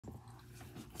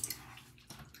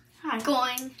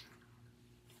going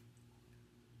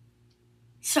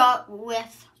start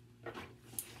with.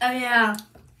 Oh yeah.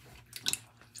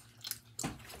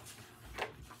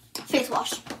 Face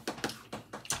wash.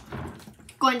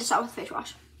 Going to start with face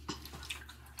wash.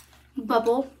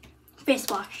 Bubble face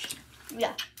wash.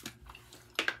 Yeah.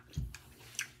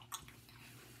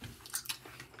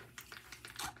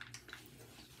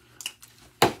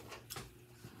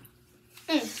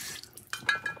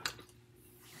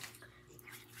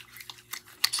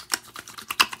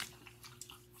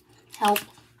 Help.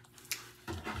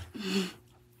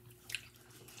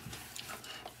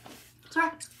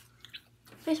 Sorry.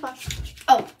 Face wash.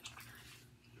 Oh.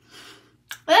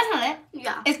 But that's not it.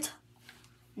 Yeah. It's.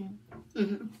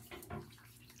 Mm-hmm.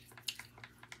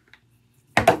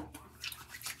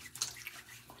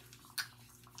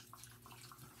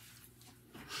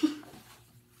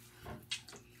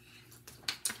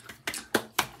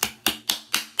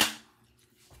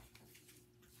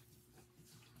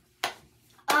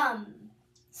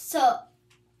 So.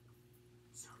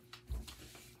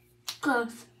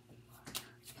 Close.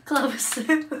 Close.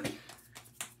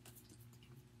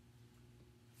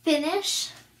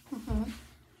 Finish. Mm-hmm.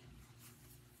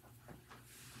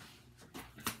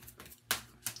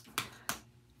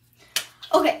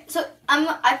 Okay, so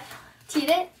I've teed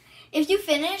it. If you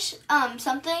finish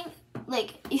something,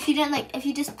 like if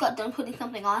you just got done putting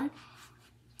something on,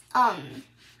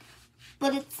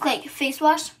 but it's like face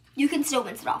wash, you can still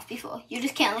rinse it off before. You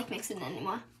just can't like mix it in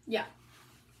anymore. Yeah.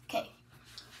 Okay.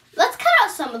 Let's cut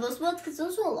out some of those words because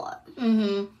those were a lot.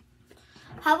 Mm-hmm.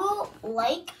 How about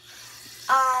like,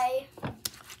 I,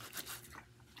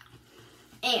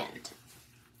 and?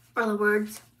 Are the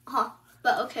words?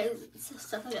 But okay, it's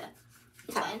stuff like that.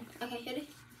 It's fine. Okay, ready?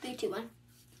 3, 2, 1.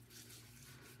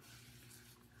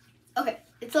 Okay,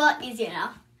 it's a lot easier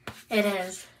now It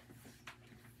is.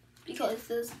 because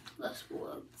there's less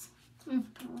words.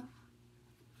 Mm-hmm.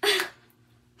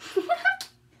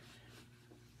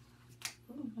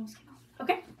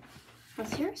 Okay.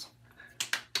 What's yours?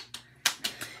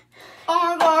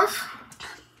 Oh my gosh.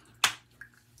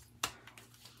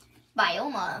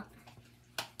 Bioma.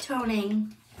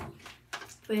 Toning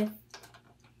with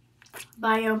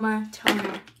Bioma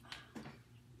toner.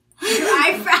 Your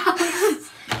eyebrows.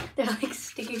 They're like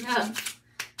sticking up.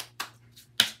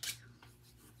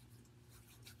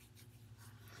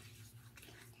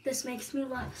 This makes me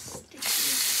less sticky.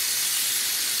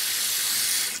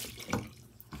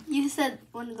 You said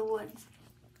one of the words.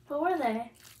 What were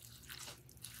they?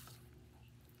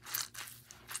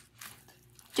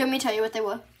 Do you want me to tell you what they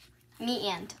were? Me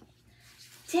and.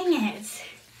 Dang it.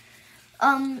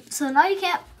 So now you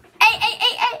can't.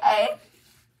 Hey.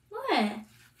 What?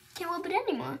 Can't whip it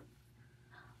anymore.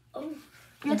 Oh.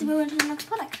 You have to move into the next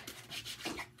product.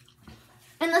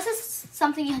 Unless it's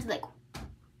something you have to like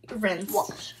Rinse.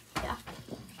 wash. Yeah.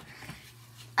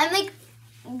 I'm like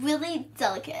really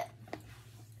delicate.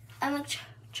 I'm like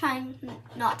trying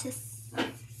not to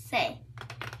say.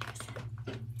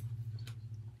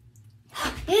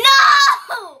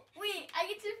 No! Wait, I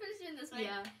get to finish doing this way.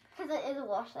 Yeah. Because it is a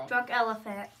wash thing. Drunk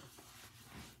elephant.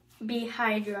 Be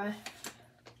Hydra.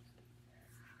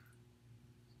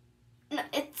 No,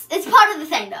 it's part of the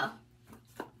thing though.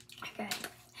 Okay.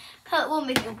 We'll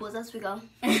make nipples as we go.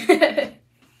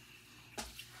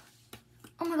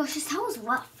 Oh my gosh, this towel is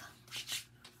rough.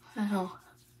 Oh.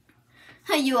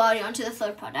 You already onto the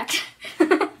third product.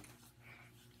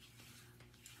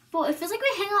 Well, it feels like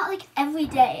we hang out like every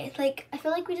day. Like I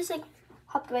feel like we just like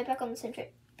hopped right back on the same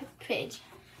page.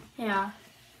 Yeah.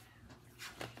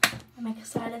 I'm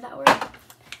excited that we're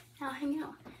now hanging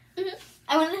out. Mm-hmm.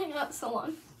 I wanted to hang out so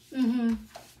long. Mm-hmm.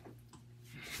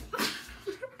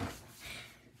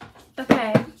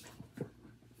 Okay.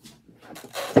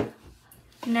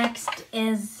 Next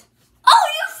is... Oh,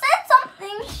 you said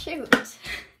something! Shoot.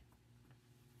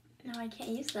 No, I can't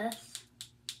use this.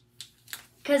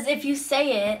 Because if you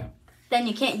say it, then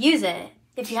you can't use it.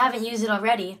 If you haven't used it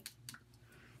already.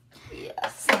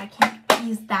 Yes. So I can't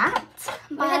use that.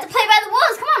 We had to play by the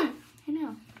rules, come on! I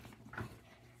know.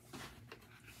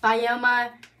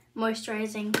 Bioma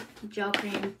moisturizing gel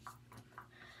cream. Okay,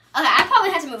 I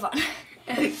probably have to move on.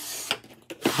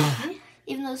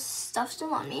 Even though stuff's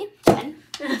still on me. It's fine.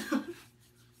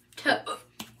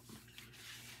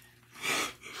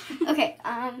 Okay,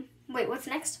 wait, what's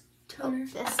next? Toner.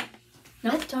 Oh, this.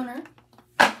 Nope, toner.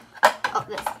 Oh,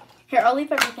 this. Here, I'll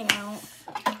leave everything out.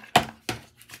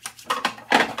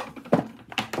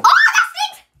 Oh, that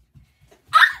stinks!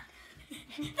 Ah!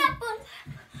 That burns.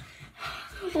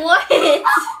 What? Oh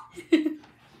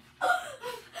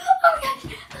my gosh. Oh my gosh.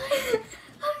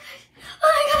 Oh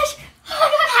my gosh. Oh my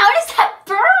gosh. How does that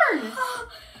burn?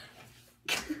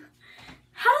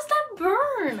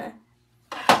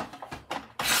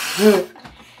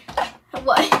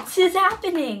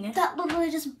 happening? That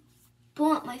literally just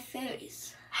burnt my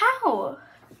face. How?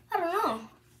 I don't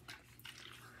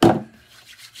know.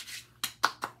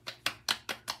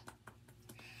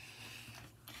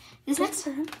 This next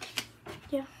time.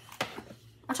 Yeah.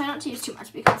 I'll try not to use too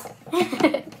much because.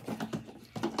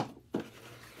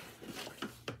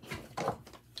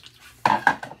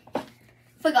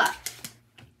 Forgot.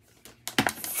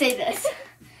 Say this.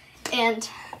 And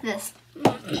this. I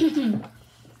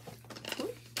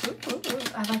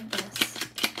like this.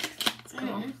 It's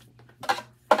cool.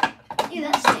 Ew,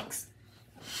 that stinks.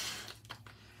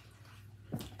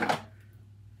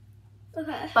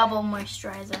 Okay. Bubble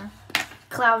moisturizer.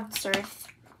 Cloud surf.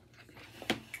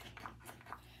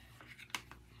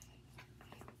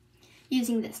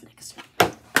 Using this next.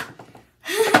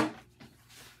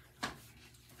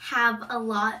 Have a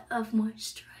lot of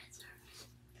moisturizers.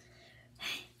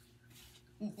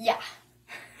 Yeah.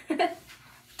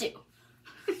 Do.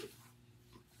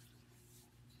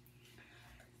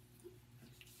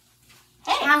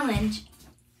 Challenge.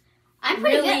 I'm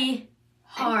pretty Really good.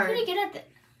 hard. I'm pretty good at this.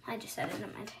 I just said it,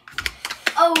 never mind.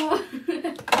 Oh.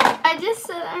 I just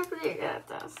said I'm pretty good at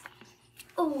this.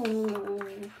 Oh.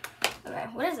 Okay,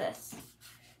 what is this?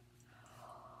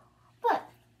 What?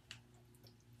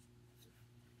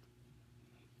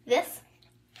 This?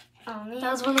 Oh man.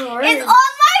 That was one of the words. It's on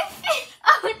my face!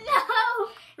 Oh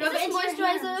no! Rub Is it this into your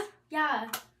moisturizer? hands. Yeah.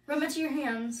 Rub it to your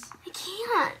hands. I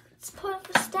can't. It's part of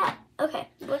the step. Okay.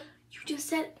 What? You just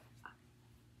said.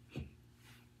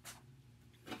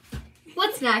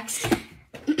 What's next?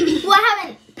 Well, I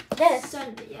haven't This.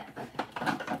 started it yet.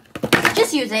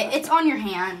 Just use it. It's on your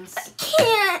hands.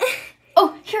 Can't.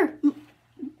 Oh, here.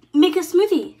 Make a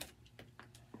smoothie.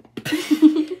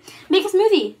 Make a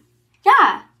smoothie.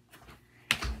 Yeah.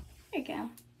 There you go.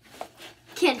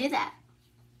 Can't do that.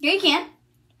 Yeah, you can.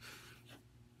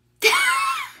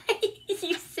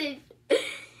 You said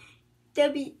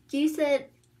W. You said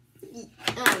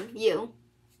you.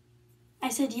 I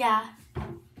said yeah.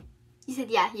 You said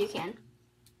yeah. You can.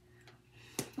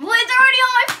 Well, it's already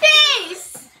on my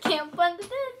face. Can't blend it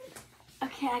in.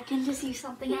 Okay, I can just use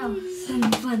something else and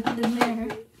blend it in there.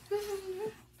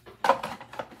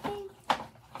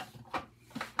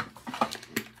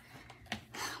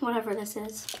 Whatever this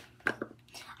is.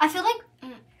 I feel like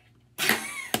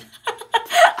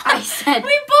I said.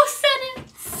 we both said it.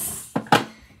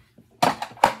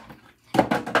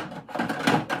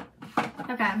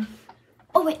 Okay.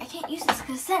 Oh wait, I can't use this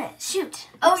because I said it. Shoot.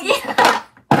 Oh yeah.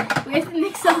 We have to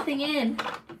mix something in. Oh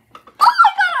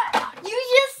my god! You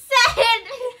just said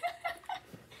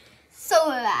so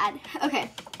bad. Okay.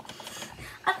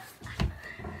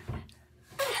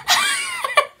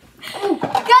 Oh,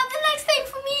 Got the next thing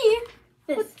for me.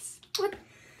 this. What?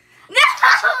 No!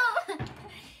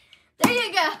 There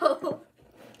you go.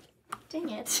 Dang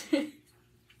it.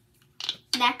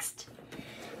 Next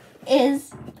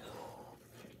is.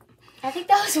 I think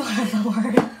that was one of the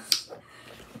words.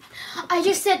 I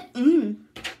just said I'm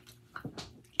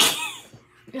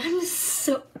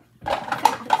so.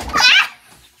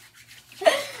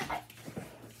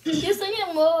 Just like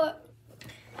it more.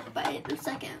 By the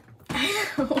second. I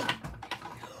know.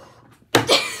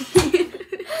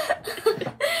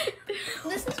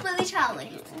 This is really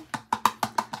challenging.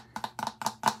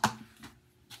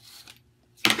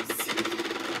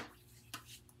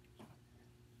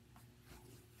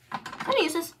 How do you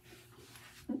use this?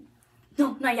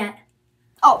 No, not yet.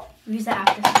 Oh, Use that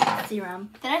after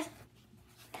serum. did I?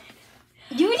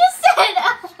 You just said.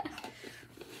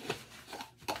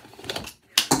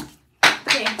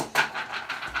 Okay.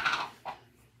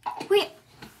 Wait.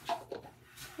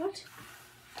 What?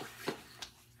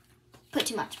 Put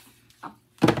too much.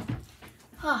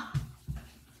 Oh.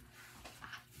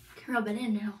 Can rub it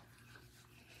in now.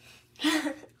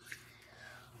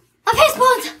 My face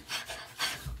burns.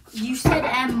 You said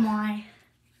MY.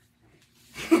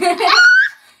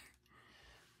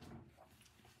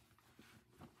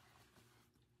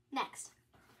 Next.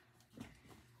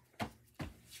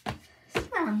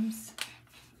 Serums.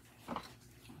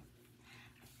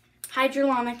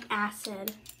 Hyaluronic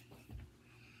acid.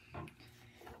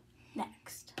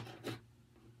 Next.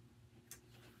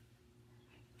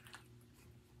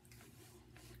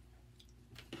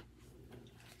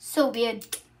 So weird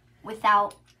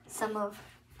without some of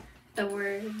The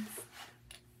words.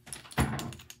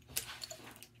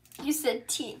 you said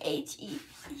THE.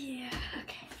 Yeah.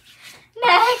 Okay.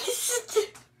 Next.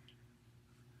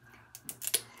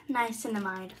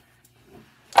 Niacinamide.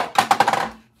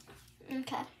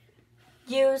 Okay.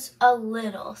 Use a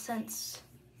little since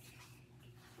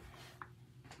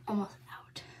almost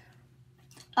out.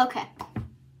 Okay.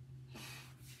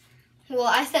 Well,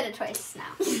 I said it twice now.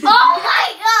 Oh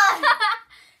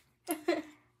my god!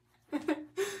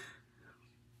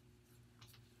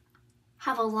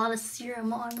 Have a lot of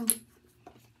serum on my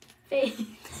face.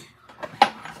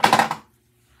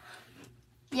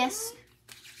 Yes.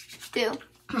 Do.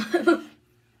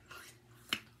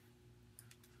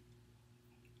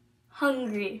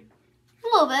 Hungry. A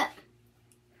little bit.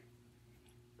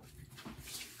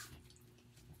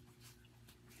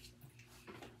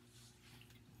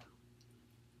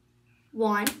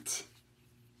 Want.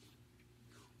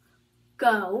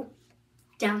 Go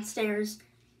downstairs.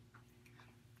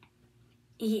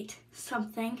 Eat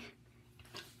something.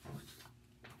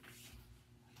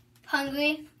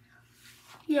 Hungry.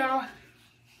 Yeah.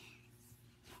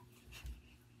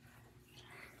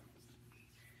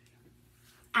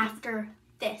 After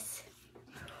this.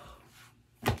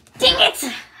 Dang it!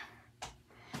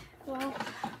 Well,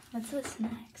 what's this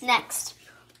next? Next.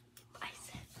 I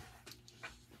said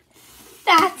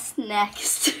that's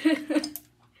next.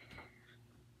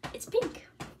 It's pink.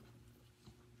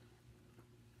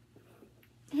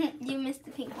 You missed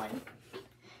the pink one.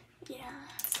 Yeah,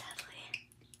 sadly.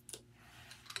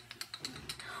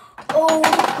 Oh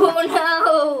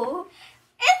no!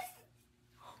 It's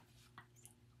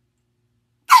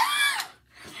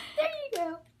There you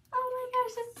go. Oh my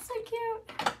gosh, that's so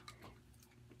cute.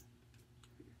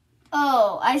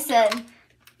 oh, I said.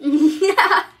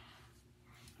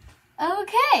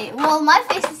 Okay. Well, my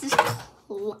face is just.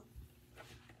 Oh.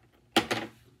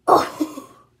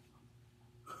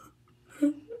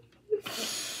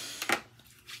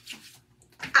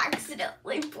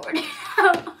 Accidentally poured it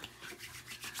out.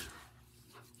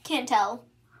 Can't tell.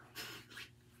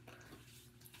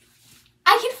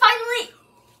 I can finally.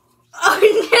 Oh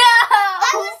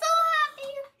I was so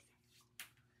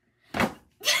happy.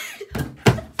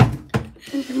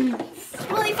 It's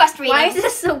really frustrating. Why is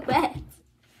this so wet?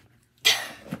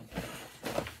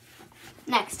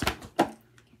 Next.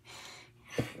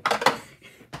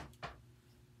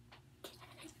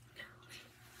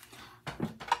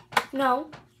 No.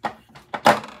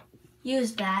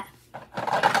 Use that.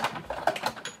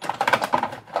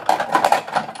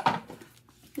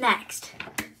 Next.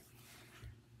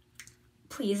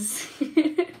 Please.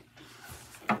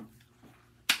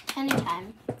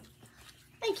 Anytime.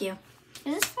 Thank you.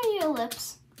 Is this for your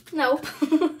lips? Nope.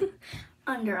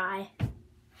 Under eye.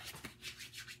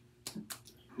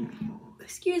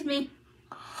 Excuse me.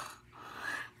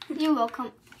 You're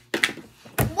welcome.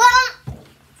 Well,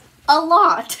 A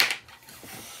lot.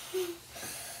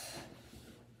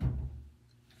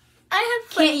 I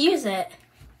have Can't use it.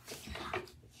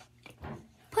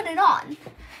 put it on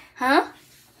Huh?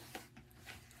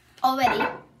 already.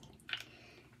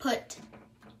 Put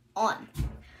on.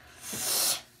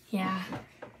 Yeah.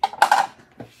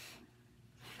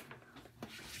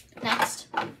 Next.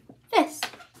 This.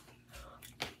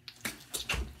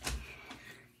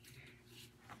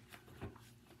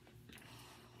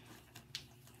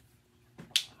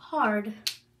 Hard.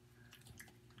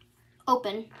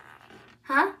 Open.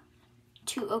 Huh?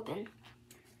 To open.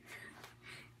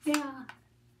 Yeah.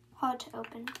 Hard to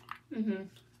open. Mm-hmm.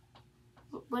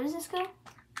 Where does this go?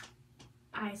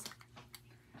 Eyes.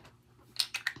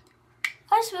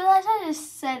 I just realized I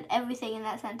just said everything in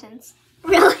that sentence.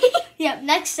 Really? Yep,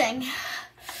 next thing.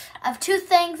 I have two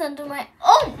things under my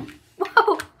own.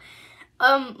 Whoa.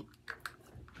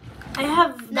 I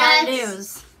have bad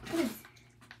Next. news.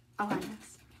 Oh,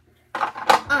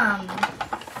 I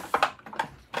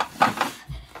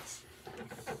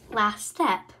know. Last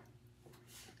step.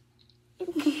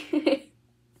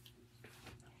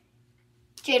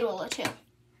 Jade roller too.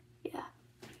 Yeah.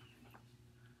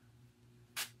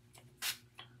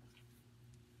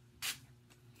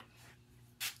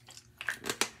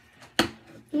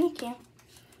 Thank you.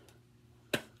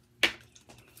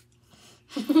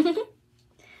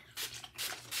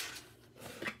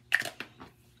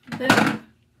 Boom.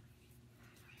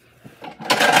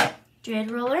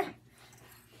 Dread roller.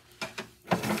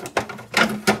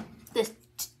 This.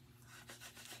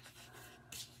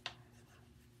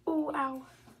 Oh, ow.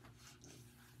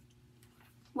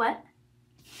 What?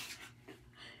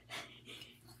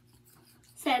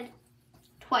 Said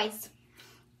twice.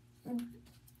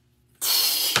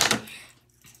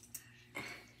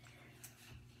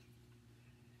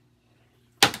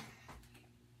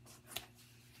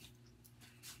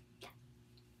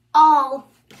 All.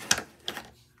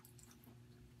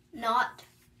 Not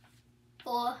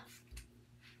for.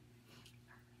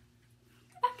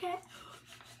 Okay.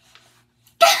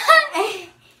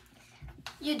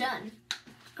 You're done.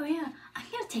 Oh yeah, I'm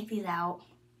gonna take these out.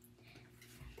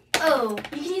 Oh,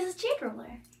 you can use a jade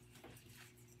roller.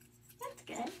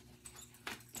 Good.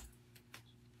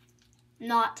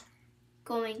 Not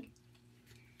going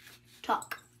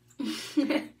talk.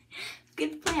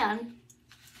 Good plan.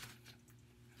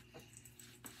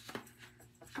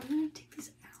 I'm gonna take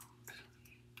these out.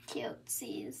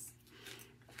 Cutesies.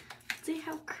 See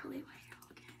how curly my hair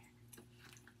will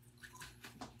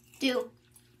get. Do.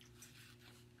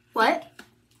 What?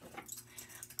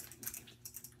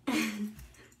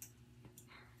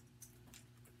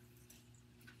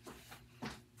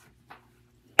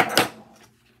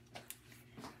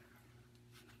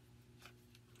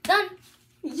 Done.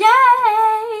 Yay!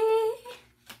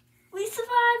 We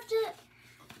survived it.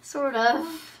 Sort of.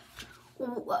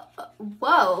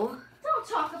 Whoa. Don't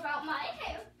talk about my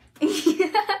hair.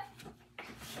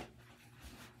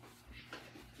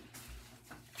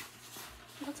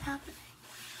 What's happening?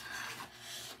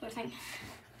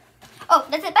 Oh,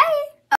 that's it. Bye.